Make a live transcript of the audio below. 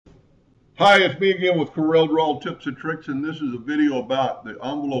Hi, it's me again with Corel Draw Tips and Tricks, and this is a video about the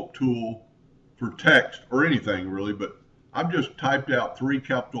envelope tool for text or anything really, but I've just typed out 3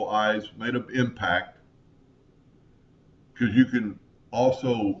 capital I's, made up impact, because you can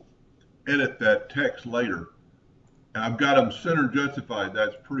also edit that text later. And I've got them center justified.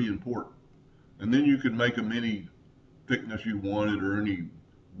 That's pretty important. And then you can make them any thickness you wanted or any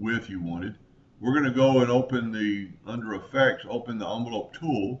width you wanted. We're going to go and open under effects, open the envelope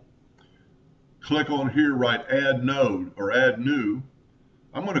tool. Click on here, write add node or add new.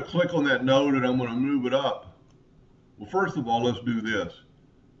 I'm going to click on that node and I'm going to move it up. Well, first of all, let's do this.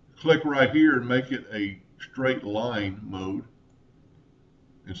 Click right here and make it a straight line mode.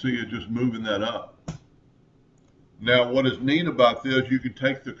 And see it just moving that up. Now, what is neat about this, you can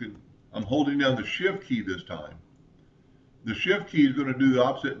take I'm holding down the shift key this time. The shift key is going to do the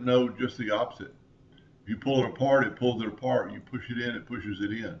opposite node, just the opposite. If you pull it apart, it pulls it apart. You push it in, it pushes it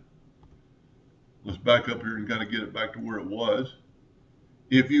in. Let's back up here and kind of get it back to where it was.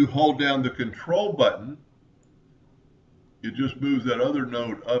 If you hold down the control button, it just moves that other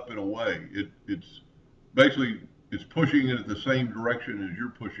node up and away. It's basically, it's pushing it at the same direction as you're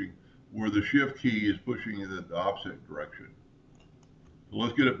pushing, where the shift key is pushing it at the opposite direction. So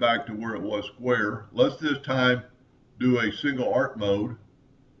let's get it back to where it was square. Let's this time do a single arc mode.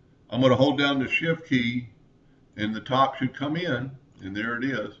 I'm going to hold down the shift key and the top should come in, and there it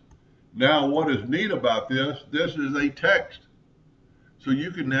is. Now, what is neat about this is a text. So you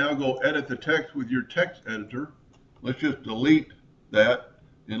can now go edit the text with your text editor. Let's just delete that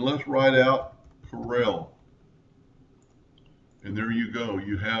and let's write out Corel. And there you go.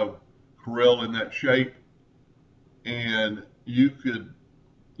 You have Corel in that shape. And you could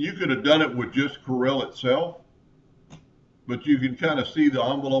have done it with just Corel itself, but you can kind of see the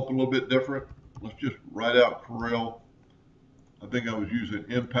envelope a little bit different. Let's just write out Corel. I think I was using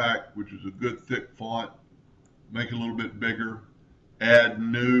Impact, which is a good thick font. Make it a little bit bigger. Add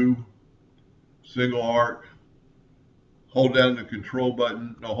new, single arc. Hold down the control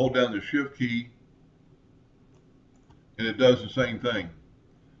button. No, hold down the shift key. And it does the same thing.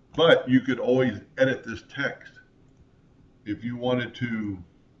 But you could always edit this text. If you wanted to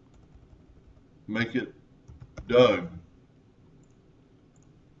make it Doug,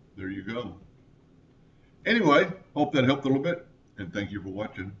 there you go. Anyway, hope that helped a little bit. And thank you for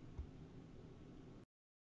watching.